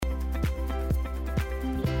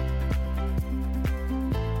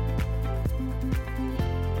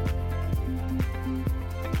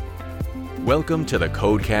Welcome to the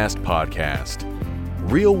Codecast podcast.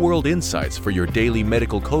 Real-world insights for your daily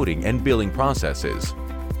medical coding and billing processes.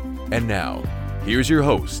 And now, here's your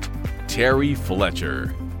host, Terry Fletcher.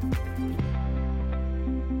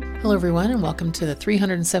 Hello, everyone, and welcome to the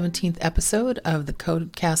 317th episode of the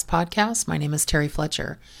Codecast podcast. My name is Terry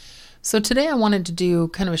Fletcher. So today I wanted to do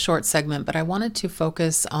kind of a short segment, but I wanted to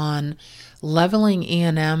focus on leveling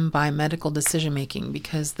E&M by medical decision-making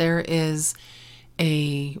because there is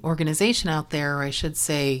a organization out there, or I should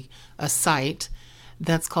say a site,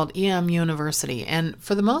 that's called EM University. And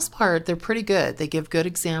for the most part, they're pretty good. They give good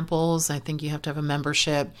examples. I think you have to have a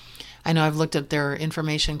membership. I know I've looked at their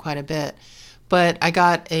information quite a bit. But I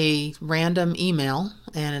got a random email,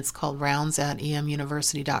 and it's called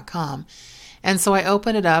rounds@emuniversity.com. And so I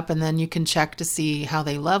open it up, and then you can check to see how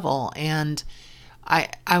they level. And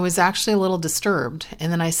I was actually a little disturbed.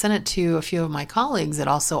 And then I sent it to a few of my colleagues that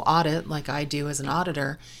also audit, like I do as an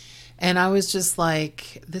auditor. And I was just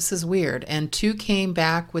like, this is weird. And 2 came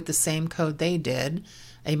back with the same code they did,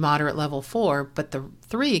 a moderate level 4. But the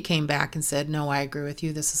 3 came back and said, no, I agree with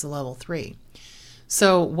you. This is a level 3.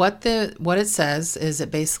 So what it says is it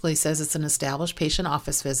basically says it's an established patient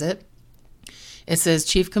office visit. It says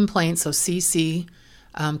chief complaints, so CC,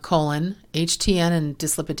 HTN, and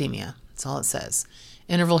dyslipidemia. That's all it says.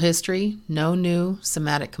 Interval history, no new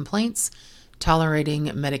somatic complaints, tolerating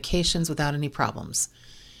medications without any problems.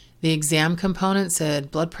 The exam component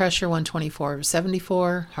said blood pressure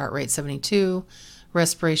 124/74, heart rate 72,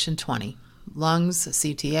 respiration 20, lungs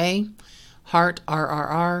CTA, heart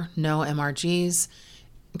RRR, no MRGs,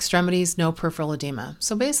 extremities, no peripheral edema.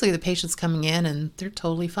 So basically the patient's coming in and they're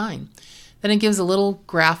totally fine. Then it gives a little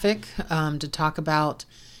graphic to talk about,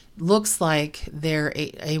 looks like their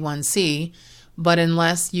A1C, but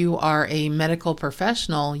unless you are a medical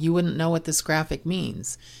professional, you wouldn't know what this graphic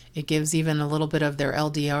means. It gives even a little bit of their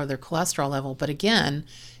LDL or their cholesterol level, but again,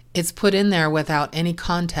 it's put in there without any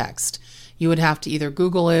context. You would have to either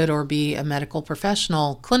Google it or be a medical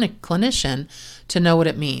professional clinician to know what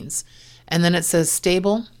it means. And then it says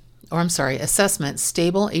assessment,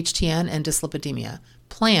 stable HTN and dyslipidemia.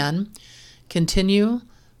 Plan, continue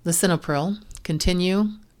lisinopril, continue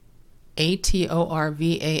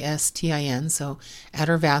atorvastin, so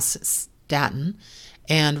atorvastatin,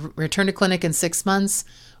 and return to clinic in 6 months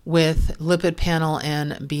with lipid panel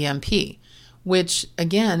and BMP, which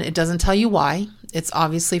again, it doesn't tell you why. It's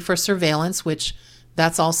obviously for surveillance, which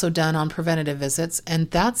that's also done on preventative visits,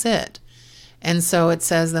 and that's it. And so it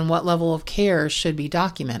says then what level of care should be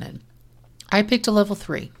documented. I picked a level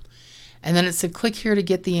 3. And then it said, click here to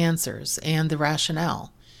get the answers and the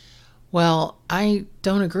rationale. Well, I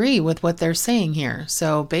don't agree with what they're saying here.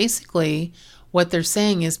 So basically, what they're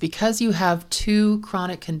saying is because you have 2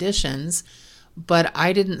 chronic conditions, but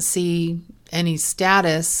I didn't see any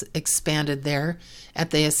status expanded there.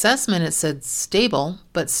 At the assessment, it said stable,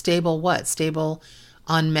 but stable what? Stable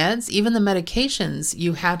on meds? Even the medications,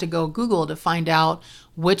 you had to go Google to find out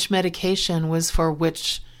which medication was for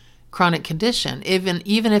which chronic condition,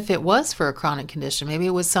 even if it was for a chronic condition. Maybe it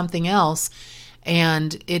was something else,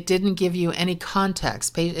 and it didn't give you any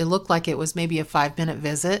context. It looked like it was maybe a 5-minute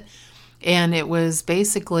visit, and it was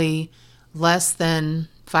basically less than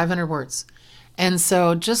 500 words. And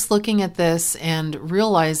so just looking at this and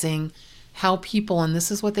realizing how people, and this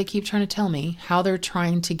is what they keep trying to tell me, how they're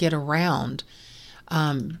trying to get around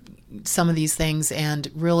some of these things and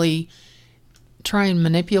really try and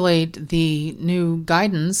manipulate the new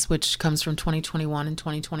guidance, which comes from 2021 and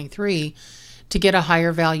 2023, to get a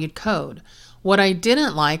higher valued code. What I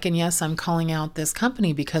didn't like, and yes, I'm calling out this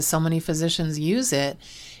company because so many physicians use it,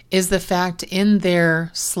 is the fact in their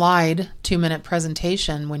slide 2-minute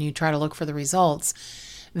presentation, when you try to look for the results,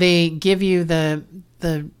 they give you the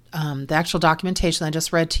actual documentation I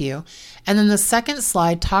just read to you. And then the second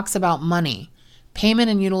slide talks about money, payment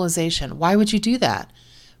and utilization. Why would you do that?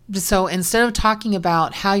 So instead of talking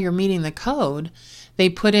about how you're meeting the code, they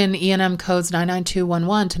put in E&M codes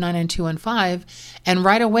 99211 to 99215, and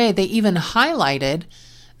right away they even highlighted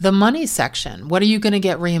the money section. What are you going to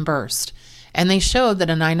get reimbursed? And they showed that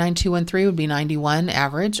a 99213 would be 91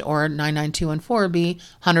 average, or 99214 would be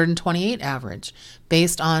 128 average,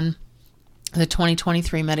 based on the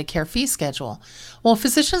 2023 Medicare fee schedule. Well, a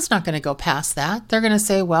physician's not going to go past that. They're going to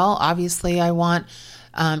say, well, obviously I want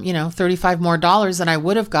 $35 more than I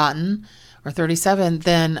would have gotten, or 37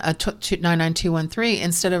 than a 99213,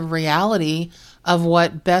 instead of reality of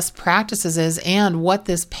what best practices is and what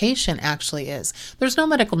this patient actually is. There's no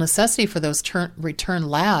medical necessity for those return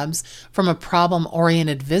labs from a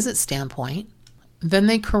problem-oriented visit standpoint. Then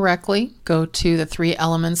they correctly go to the 3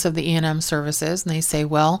 elements of the E&M services, and they say,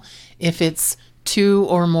 well, if it's 2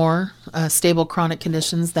 or more stable chronic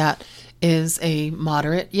conditions, that is a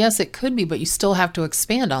moderate. Yes, it could be, but you still have to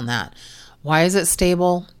expand on that. Why is it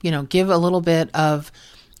stable? Give a little bit of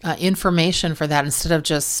information for that instead of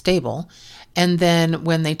just stable. And then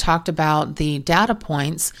when they talked about the data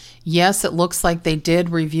points, yes, it looks like they did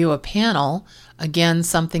review a panel. Again,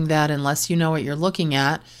 something that unless you know what you're looking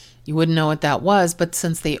at, you wouldn't know what that was. But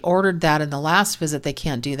since they ordered that in the last visit, they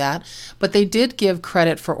can't do that. But they did give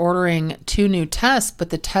credit for ordering 2 new tests, but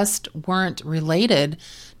the tests weren't related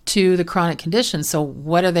to the chronic condition. So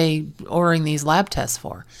what are they ordering these lab tests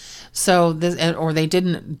for? So or they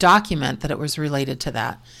didn't document that it was related to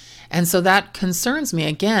that. And so that concerns me,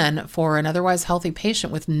 again, for an otherwise healthy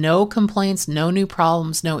patient with no complaints, no new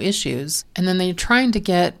problems, no issues. And then they're trying to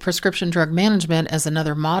get prescription drug management as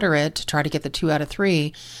another moderate to try to get the 2 out of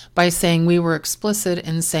 3 by saying we were explicit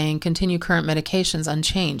in saying continue current medications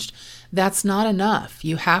unchanged. That's not enough.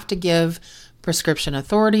 You have to give prescription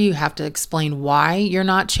authority. You have to explain why you're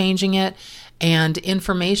not changing it and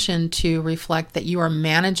information to reflect that you are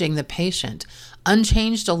managing the patient.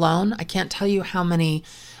 Unchanged alone, I can't tell you how many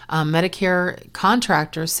Medicare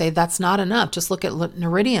contractors say that's not enough. Just look at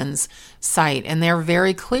Noridian's site, and they're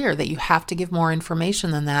very clear that you have to give more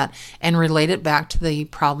information than that and relate it back to the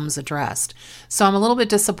problems addressed. So I'm a little bit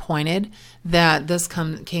disappointed that this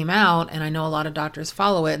came out, and I know a lot of doctors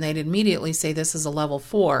follow it, and they'd immediately say this is a level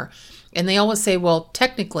 4. And they always say, well,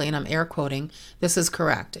 technically, and I'm air quoting, this is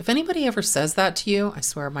correct. If anybody ever says that to you, I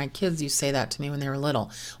swear my kids used to say that to me when they were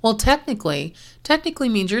little. Well, technically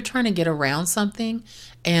means you're trying to get around something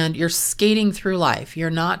and you're skating through life. You're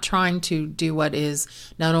not trying to do what is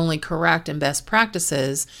not only correct and best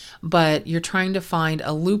practices, but you're trying to find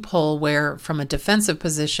a loophole where from a defensive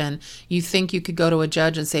position, you think you could go to a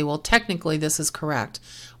judge and say, well, technically this is correct.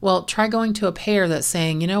 Well, try going to a payer that's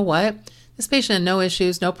saying, you know what? This patient had no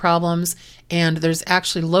issues, no problems, and there's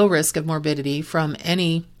actually low risk of morbidity from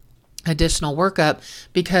any additional workup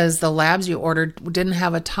because the labs you ordered didn't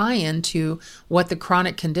have a tie-in to what the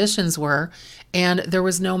chronic conditions were, and there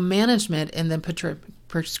was no management in the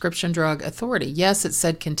prescription drug authority. Yes, it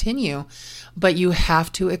said continue, but you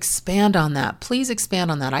have to expand on that. Please expand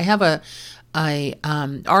on that. I have a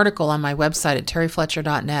article on my website at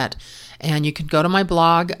terryfletcher.net, and you can go to my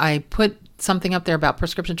blog. I put something up there about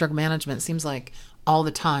prescription drug management. It seems like all the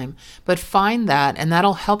time, but find that, and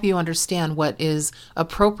that'll help you understand what is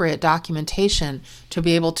appropriate documentation to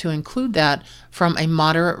be able to include that from a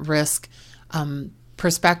moderate risk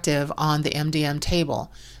perspective on the MDM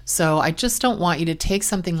table. So I just don't want you to take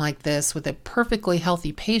something like this with a perfectly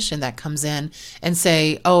healthy patient that comes in and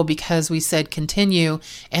say, oh, because we said continue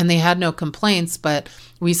and they had no complaints, but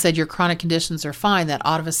we said your chronic conditions are fine, that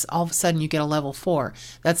all of a sudden you get a level 4.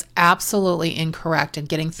 That's absolutely incorrect. And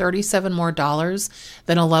getting $37 more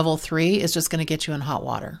than a level 3 is just going to get you in hot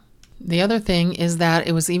water. The other thing is that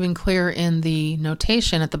it was even clear in the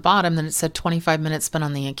notation at the bottom that it said 25 minutes spent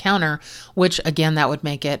on the encounter, which again, that would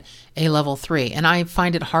make it a level 3. And I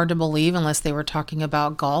find it hard to believe unless they were talking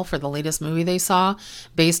about golf or the latest movie they saw,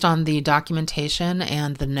 based on the documentation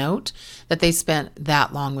and the note, that they spent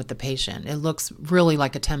that long with the patient. It looks really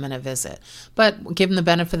like a 10-minute visit. But given the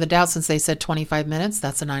benefit of the doubt, since they said 25 minutes,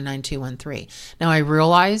 that's a 99213. Now I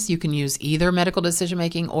realize you can use either medical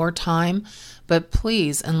decision-making or time, but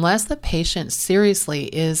please, unless the patient seriously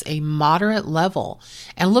is a moderate level,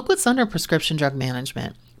 and look what's under prescription drug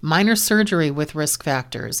management: minor surgery with risk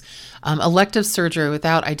factors, elective surgery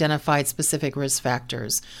without identified specific risk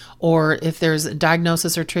factors, or if there's a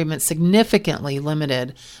diagnosis or treatment significantly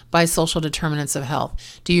limited by social determinants of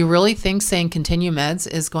health. Do you really think saying continue meds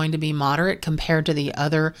is going to be moderate compared to the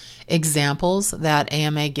other examples that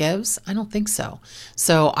AMA gives? I don't think so.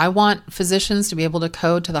 So I want physicians to be able to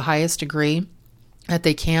code to the highest degree that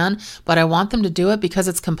they can, but I want them to do it because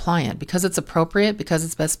it's compliant, because it's appropriate, because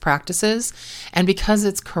it's best practices, and because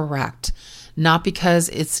it's correct, not because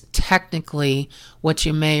it's technically what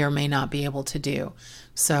you may or may not be able to do.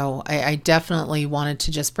 So I definitely wanted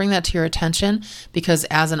to just bring that to your attention, because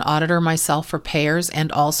as an auditor myself for payers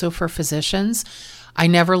and also for physicians, I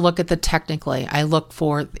never look at the technically. I look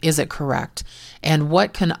for, is it correct? And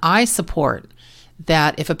what can I support?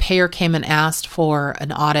 That if a payer came and asked for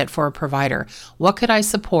an audit for a provider, what could I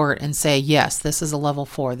support and say, yes, this is a level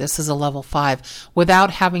 4, this is a level 5,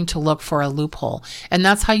 without having to look for a loophole? And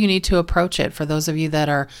that's how you need to approach it. For those of you that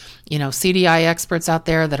are, CDI experts out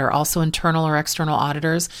there that are also internal or external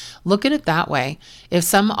auditors, look at it that way. If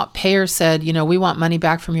some payer said, we want money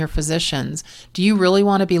back from your physicians, do you really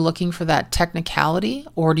want to be looking for that technicality,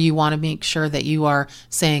 or do you want to make sure that you are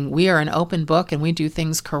saying we are an open book and we do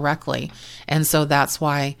things correctly? And so that's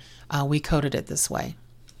why we coded it this way.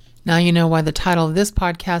 Now you know why the title of this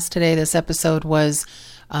podcast today, this episode, was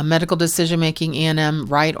Medical Decision Making, E&M,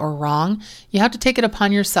 Right or Wrong. You have to take it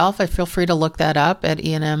upon yourself. I feel free to look that up at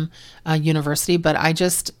E&M University, but I'm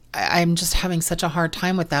just having such a hard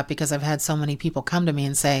time with that because I've had so many people come to me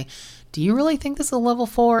and say, do you really think this is a level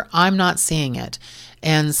 4? I'm not seeing it.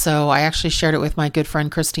 And so I actually shared it with my good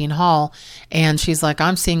friend Christine Hall, and she's like,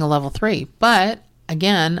 I'm seeing a level 3. But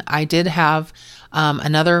again, I did have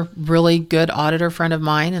another really good auditor friend of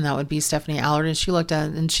mine, and that would be Stephanie Allard, and she looked at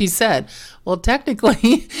it and she said, well,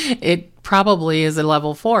 technically it probably is a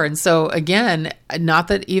level 4. And so again, not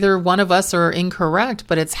that either one of us are incorrect,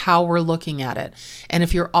 but it's how we're looking at it. And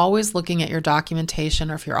if you're always looking at your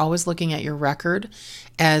documentation, or if you're always looking at your record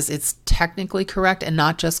as it's technically correct and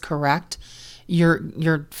not just correct,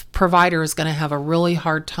 your provider is going to have a really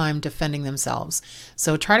hard time defending themselves.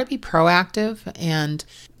 So try to be proactive and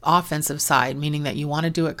offensive side, meaning that you want to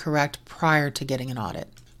do it correct prior to getting an audit.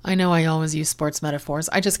 I know I always use sports metaphors.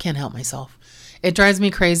 I just can't help myself. It drives me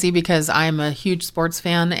crazy because I'm a huge sports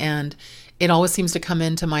fan, and it always seems to come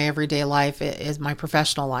into my everyday life, is my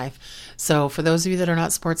professional life. So for those of you that are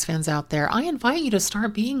not sports fans out there, I invite you to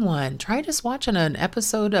start being one. Try just watching an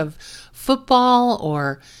episode of football,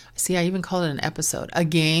 or I even call it an episode, a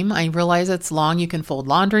game. I realize it's long. You can fold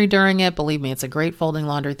laundry during it. Believe me, it's a great folding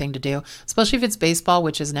laundry thing to do, especially if it's baseball,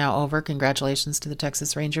 which is now over. Congratulations to the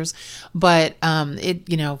Texas Rangers. But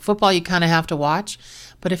football you kind of have to watch.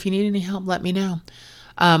 But if you need any help, let me know.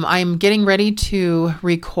 I'm getting ready to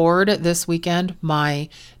record this weekend my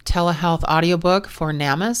telehealth audiobook for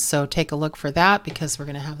NAMAS. So take a look for that, because we're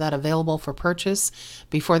going to have that available for purchase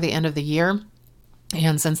before the end of the year.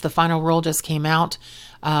 And since the final rule just came out,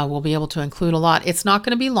 we'll be able to include a lot. It's not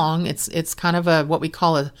going to be long. It's kind of what we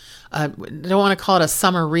call I don't want to call it a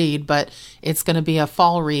summer read, but it's going to be a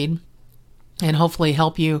fall read, and hopefully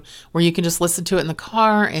help you where you can just listen to it in the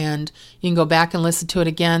car and you can go back and listen to it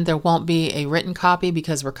again. There won't be a written copy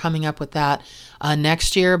because we're coming up with that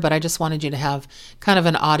next year, but I just wanted you to have kind of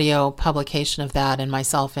an audio publication of that, and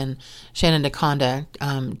myself and Shannon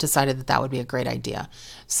DeConda decided that would be a great idea.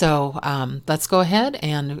 So let's go ahead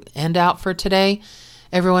and end out for today.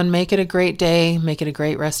 Everyone, make it a great day, make it a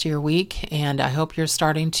great rest of your week, and I hope you're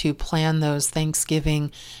starting to plan those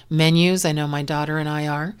Thanksgiving menus. I know my daughter and I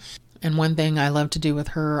are. And one thing I love to do with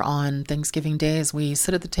her on Thanksgiving Day is we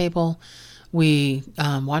sit at the table, we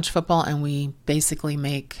watch football, and we basically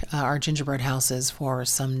make our gingerbread houses for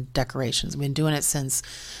some decorations. We've been doing it since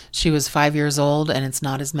she was 5 years old, and it's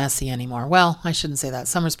not as messy anymore. Well, I shouldn't say that.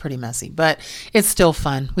 Summer's pretty messy, but it's still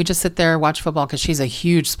fun. We just sit there, watch football, because she's a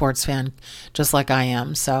huge sports fan, just like I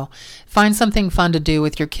am. So find something fun to do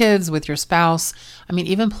with your kids, with your spouse. I mean,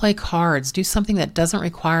 even play cards. Do something that doesn't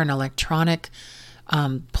require an electronic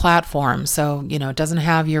platform. So, it doesn't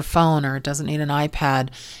have your phone, or it doesn't need an iPad.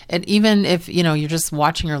 And even if, you're just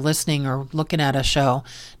watching or listening or looking at a show,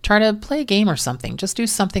 try to play a game or something. Just do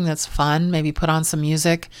something that's fun. Maybe put on some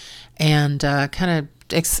music and kind of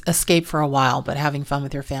escape for a while, but having fun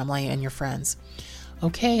with your family and your friends.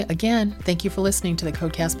 Okay, again, thank you for listening to the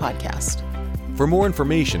Codecast podcast. For more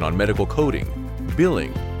information on medical coding,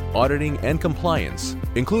 billing, auditing, and compliance,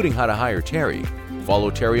 including how to hire Terry, follow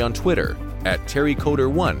Terry on Twitter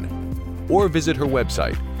 @TerryCoder1, or visit her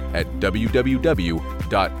website at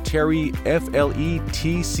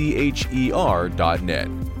www.terryfletcher.net.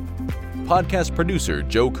 Podcast producer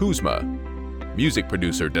Joe Kuzma. Music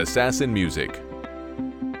producer Dassassin Music.